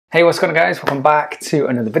Hey, what's going on guys? Welcome back to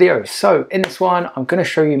another video. So in this one, I'm going to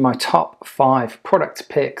show you my top 5 product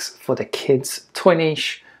picks for the kids toy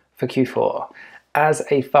niche for Q4. As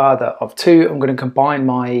a father of 2, I'm going to combine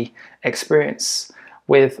my experience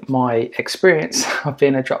with my experience of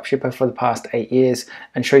being a dropshipper for the past 8 years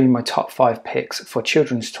and show you my top 5 picks for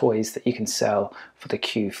children's toys that you can sell for the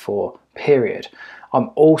Q4 period. I'm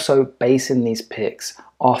also basing these picks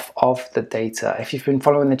off of the data. If you've been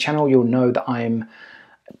following the channel, you'll know that I'm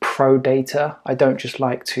pro data. I don't just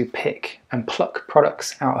like to pick and pluck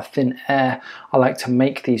products out of thin air. I like to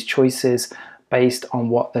make these choices based on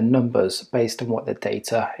what the numbers, based on what the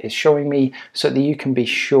data is showing me, so that you can be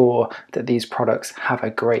sure that these products have a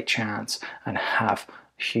great chance and have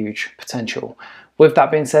huge potential. With that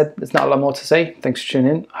being said, there's not a lot more to say. Thanks for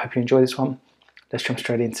tuning in. I hope you enjoy this one. Let's jump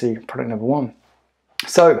straight into product number 1.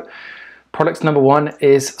 So product number 1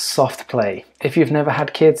 is soft play. If you've never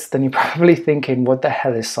had kids, then you're probably thinking, what the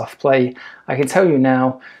hell is soft play? I can tell you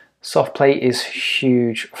now, soft play is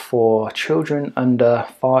huge for children under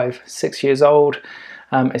 5-6 years old.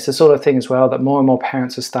 It's the sort of thing as well that more and more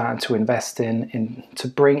parents are starting to invest in to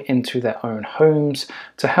bring into their own homes,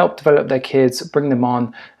 to help develop their kids, bring them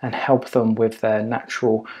on and help them with their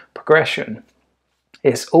natural progression.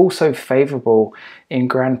 It's also favorable in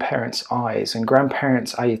grandparents' eyes, and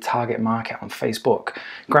grandparents are your target market on Facebook.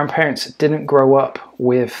 Grandparents didn't grow up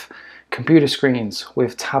with computer screens,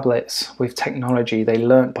 with tablets, with technology. They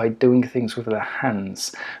learnt by doing things with their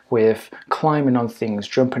hands, with climbing on things,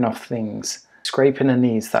 jumping off things, scraping their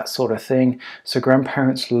knees, that sort of thing. So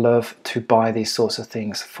grandparents love to buy these sorts of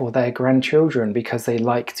things for their grandchildren because they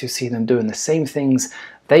like to see them doing the same things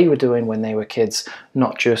they were doing when they were kids,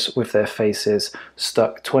 not just with their faces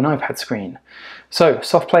stuck to an iPad screen. So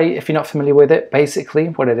soft play, if you're not familiar with it, basically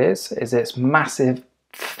what it is it's massive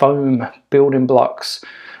foam building blocks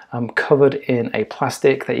covered in a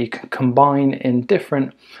plastic that you can combine in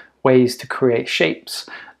different ways to create shapes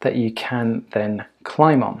that you can then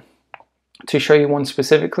climb on. To show you one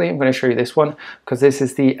specifically, I'm going to show you this one because this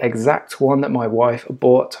is the exact one that my wife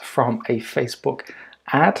bought from a Facebook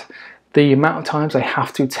ad. The amount of times I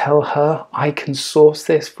have to tell her I can source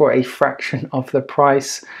this for a fraction of the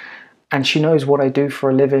price, and she knows what I do for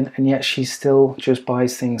a living, and yet she still just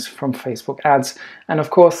buys things from Facebook ads. And of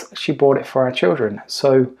course she bought it for our children,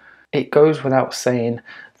 so it goes without saying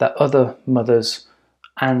that other mothers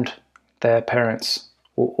and their parents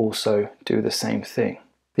will also do the same thing.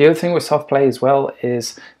 The other thing with soft play as well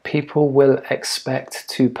is people will expect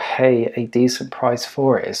to pay a decent price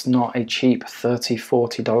for it. It's not a cheap $30,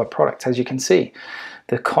 $40 product. As you can see,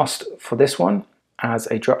 the cost for this one as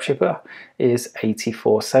a dropshipper is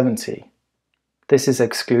 $84.70. This is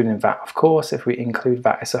excluding VAT, of course. If we include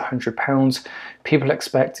VAT, it's £100. People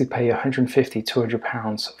expect to pay £150,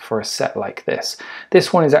 £200 for a set like this.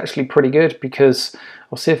 This one is actually pretty good because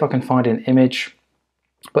I'll see if I can find an image.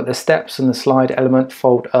 But the steps and the slide element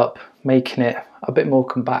fold up, making it a bit more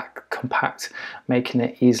compact, making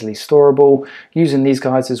it easily storable. Using these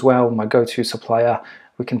guys as well, my go-to supplier,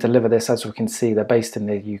 we can deliver this. As we can see, they're based in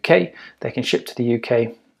the UK. They can ship to the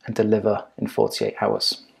UK and deliver in 48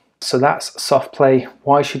 hours. So that's soft play.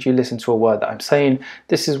 Why should you listen to a word that I'm saying?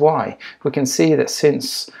 This is why. We can see that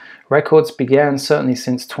since records began, certainly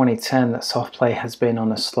since 2010, that soft play has been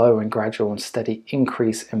on a slow and gradual and steady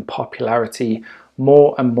increase in popularity.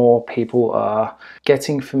 More and more people are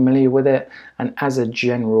getting familiar with it, and as a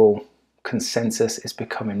general consensus, it's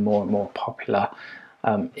becoming more and more popular.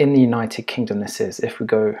 In the United Kingdom, this is. If we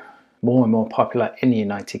go more and more popular in the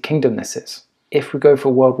United Kingdom, this is. If we go for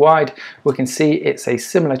worldwide, we can see it's a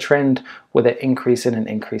similar trend with it increasing and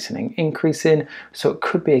increasing and increasing. So it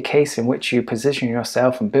could be a case in which you position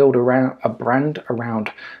yourself and build around a brand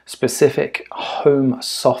around specific home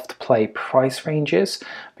soft play price ranges.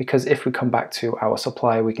 Because if we come back to our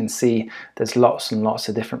supplier, we can see there's lots and lots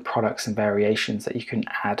of different products and variations that you can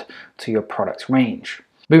add to your product range.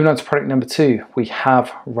 Moving on to product number 2, we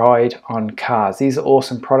have Ride on Cars. These are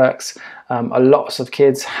awesome products. Lots of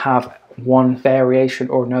kids have one variation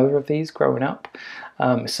or another of these growing up.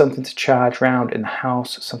 Something to charge around in the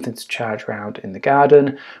house, something to charge around in the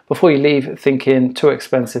garden. Before you leave thinking, too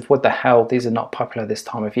expensive, what the hell, these are not popular this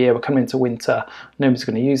time of year. We're coming into winter, nobody's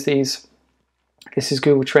going to use these. This is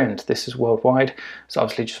Google Trend, this is worldwide. So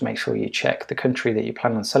obviously just make sure you check the country that you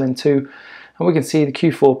plan on selling to. And we can see the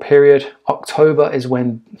Q4 period, October is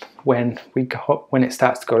when it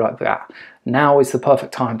starts to go like that. Now is the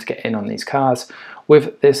perfect time to get in on these cars.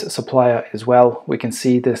 With this supplier as well, we can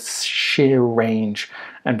see the sheer range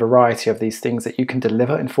and variety of these things that you can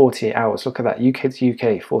deliver in 48 hours. Look at that, UK to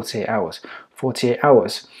UK, 48 hours. 48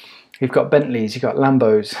 hours. You've got Bentleys, you've got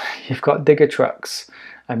Lambos, you've got digger trucks,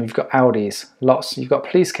 You've got Audis, lots, you've got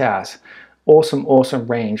police cars. Awesome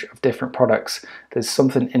range of different products. There's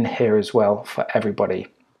something in here as well for everybody.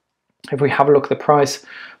 If we have a look at the price,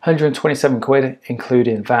 127 quid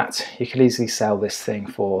including VAT. You could easily sell this thing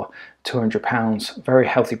for £200. Very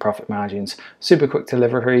healthy profit margins, super quick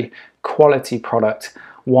delivery, quality product,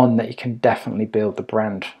 one that you can definitely build the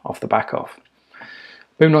brand off the back of.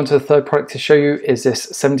 Moving on to the third product to show you is this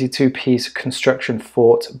 72-piece construction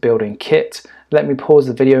fort building kit. Let me pause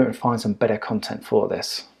the video and find some better content for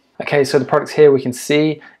this. Okay, so the product here we can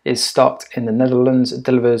see is stocked in the Netherlands. It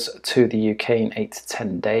delivers to the UK in 8 to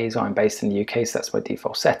 10 days. I'm based in the UK, so that's my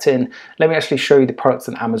default setting. Let me actually show you the products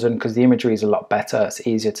on Amazon because the imagery is a lot better. It's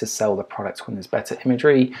easier to sell the product when there's better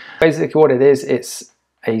imagery. Basically what it is, it's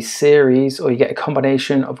a series, or you get a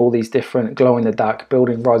combination of all these different glow-in-the-dark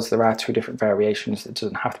building rods. There are 2 different variations. It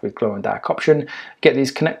doesn't have to be a glow-in-the-dark option. Get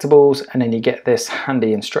these connectables, and then you get this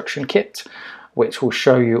handy instruction kit, which will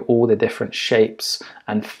show you all the different shapes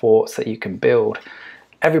and forts that you can build.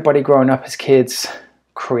 Everybody growing up as kids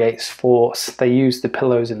creates forts. They use the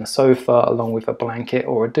pillows in the sofa along with a blanket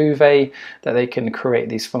or a duvet that they can create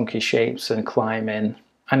these funky shapes and climb in,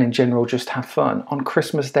 and in general just have fun. On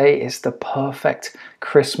Christmas Day, it's the perfect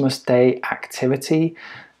Christmas Day activity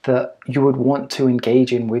that you would want to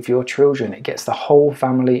engage in with your children. It gets the whole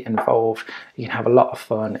family involved. You can have a lot of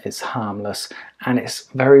fun, it's harmless, and it's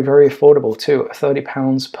very affordable too.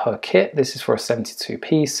 £30 per kit. This is for a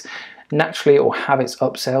 72-piece. Naturally, it will have its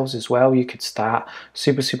upsells as well. You could start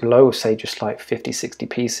super low, say just like 50-60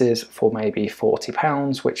 pieces for maybe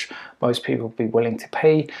 £40, which most people would be willing to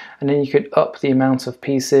pay, and then you could up the amount of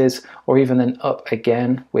pieces, or even then up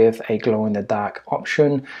again with a glow-in-the-dark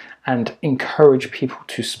option, and encourage people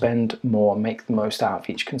to spend more, make the most out of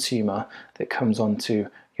each consumer that comes onto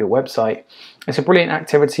your website. It's a brilliant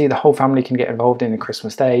activity. The whole family can get involved in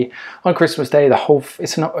Christmas Day. On Christmas Day,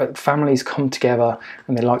 families come together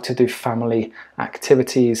and they like to do family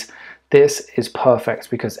activities. This is perfect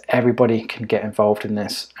because everybody can get involved in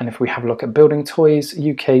this. And if we have a look at building toys,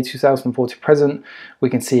 UK 2040 present, we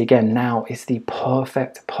can see again now is the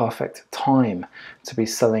perfect time to be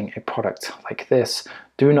selling a product like this.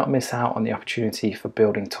 Do not miss out on the opportunity for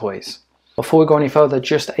building toys. Before we go any further,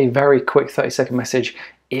 just a very quick 30-second message.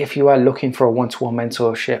 If you are looking for a one-to-one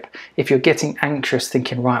mentorship, if you're getting anxious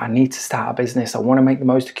thinking, right, I need to start a business, I want to make the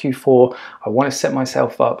most of Q4, I want to set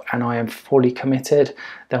myself up and I am fully committed,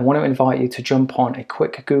 then I want to invite you to jump on a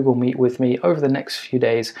quick Google Meet with me over the next few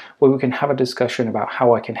days where we can have a discussion about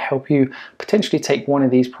how I can help you potentially take one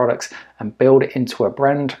of these products and build it into a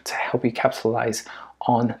brand to help you capitalize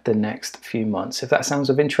on the next few months. If that sounds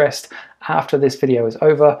of interest, after this video is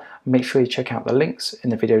over, make sure you check out the links in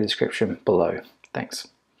the video description below. Thanks.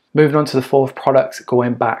 Moving on to the fourth product,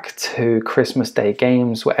 going back to Christmas Day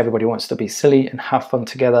games where everybody wants to be silly and have fun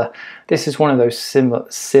together. This is one of those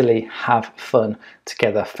silly, have fun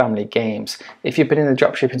together family games. If you've been in the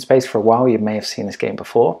dropshipping space for a while, you may have seen this game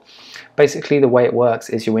before. Basically, the way it works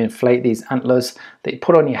is you inflate these antlers that you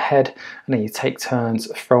put on your head, and then you take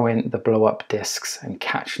turns throwing the blow-up discs and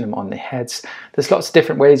catching them on the heads. There's lots of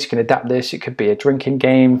different ways you can adapt this. It could be a drinking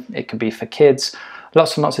game, it could be for kids.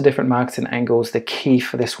 Lots and lots of different marketing angles. The key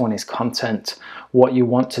for this one is content. What you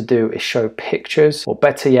want to do is show pictures, or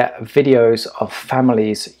better yet, videos of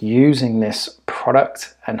families using this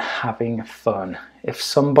product and having fun. If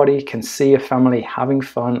somebody can see a family having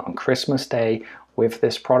fun on Christmas Day with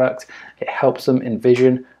this product, it helps them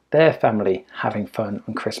envision their family having fun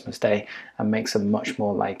on Christmas Day and makes them much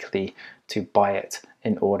more likely to buy it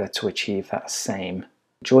in order to achieve that same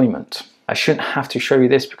enjoyment. I shouldn't have to show you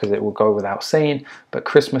this because it will go without saying, but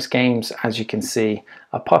Christmas games, as you can see,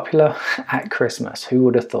 are popular at Christmas. Who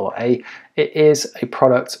would have thought, eh? It is a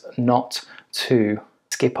product not to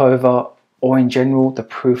skip over, or in general, the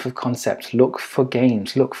proof of concept. Look for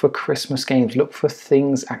games, look for Christmas games, look for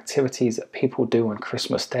things, activities that people do on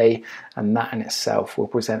Christmas Day, and that in itself will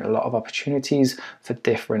present a lot of opportunities for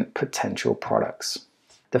different potential products.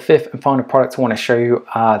 The fifth and final product I want to show you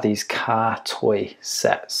are these car toy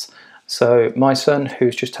sets. So my son,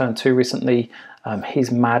 who's just turned 2 recently,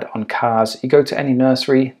 he's mad on cars. You go to any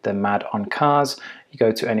nursery, they're mad on cars. You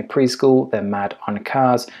go to any preschool, they're mad on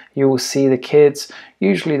cars. You will see the kids,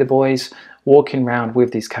 usually the boys, walking around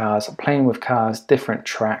with these cars, playing with cars, different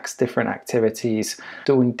tracks, different activities,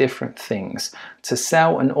 doing different things. To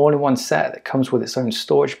sell an all-in-one set that comes with its own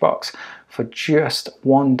storage box for just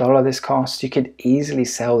 $1 this costs, you could easily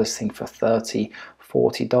sell this thing for $30,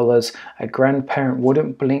 $40. A grandparent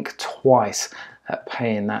wouldn't blink twice at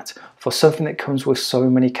paying that for something that comes with so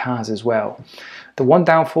many cars as well. The one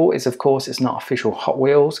downfall is, of course, it's not official Hot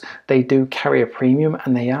Wheels. They do carry a premium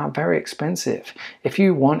and they are very expensive. If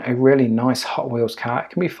you want a really nice Hot Wheels car, it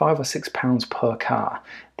can be £5 or £6 per car.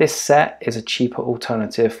 This set is a cheaper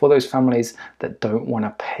alternative for those families that don't want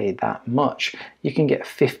to pay that much. You can get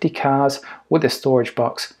 50 cars with a storage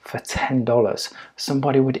box for $10.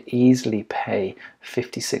 Somebody would easily pay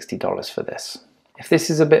 $50, $60 for this. If this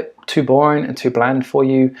is a bit too boring and too bland for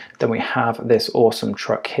you, then we have this awesome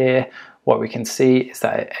truck here. What we can see is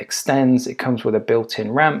that it extends, it comes with a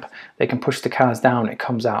built-in ramp. They can push the cars down, it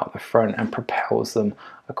comes out of the front and propels them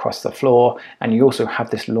across the floor. And you also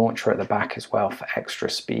have this launcher at the back as well for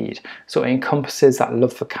extra speed. So it encompasses that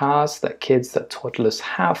love for cars that kids, that toddlers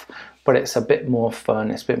have, but it's a bit more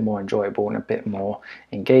fun, it's a bit more enjoyable and a bit more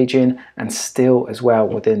engaging, and still as well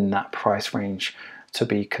within that price range to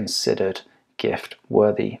be considered gift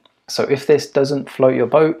worthy. So if this doesn't float your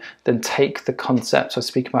boat, then take the concept. So I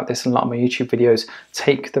speak about this in a lot of my YouTube videos.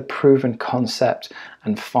 Take the proven concept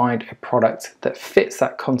and find a product that fits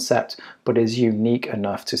that concept, but is unique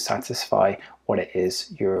enough to satisfy what it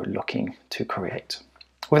is you're looking to create.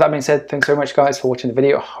 With that being said, thanks so much guys for watching the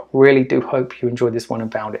video. I really do hope you enjoyed this one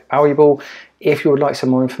and found it valuable. If you would like some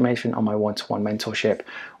more information on my one-to-one mentorship,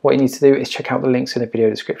 what you need to do is check out the links in the video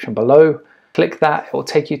description below. Click that, it will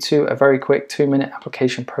take you to a very quick 2-minute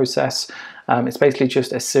application process. It's basically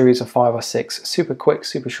just a series of 5 or 6 super quick,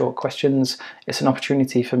 super short questions. It's an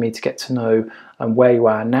opportunity for me to get to know where you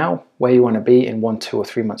are now, where you want to be in 1, 2 or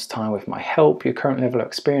 3 months time with my help, your current level of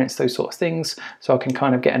experience, those sort of things, so I can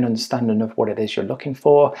kind of get an understanding of what it is you're looking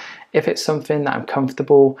for. If it's something that I'm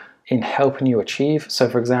comfortable in helping you achieve, so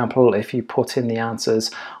for example, if you put in the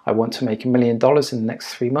answers, I want to make $1 million in the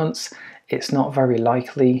next 3 months, it's not very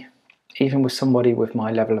likely. Even with somebody with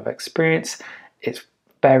my level of experience, it's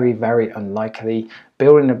very, very unlikely.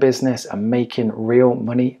 Building a business and making real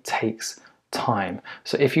money takes time.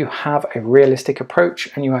 So if you have a realistic approach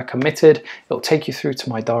and you are committed, it'll take you through to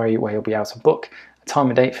my diary where you'll be able to book a time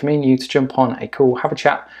and date for me and you to jump on a call, have a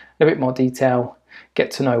chat in a bit more detail,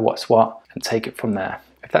 get to know what's what and take it from there.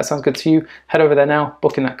 If that sounds good to you, head over there now,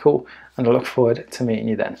 book in that call, and I look forward to meeting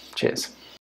you then. Cheers.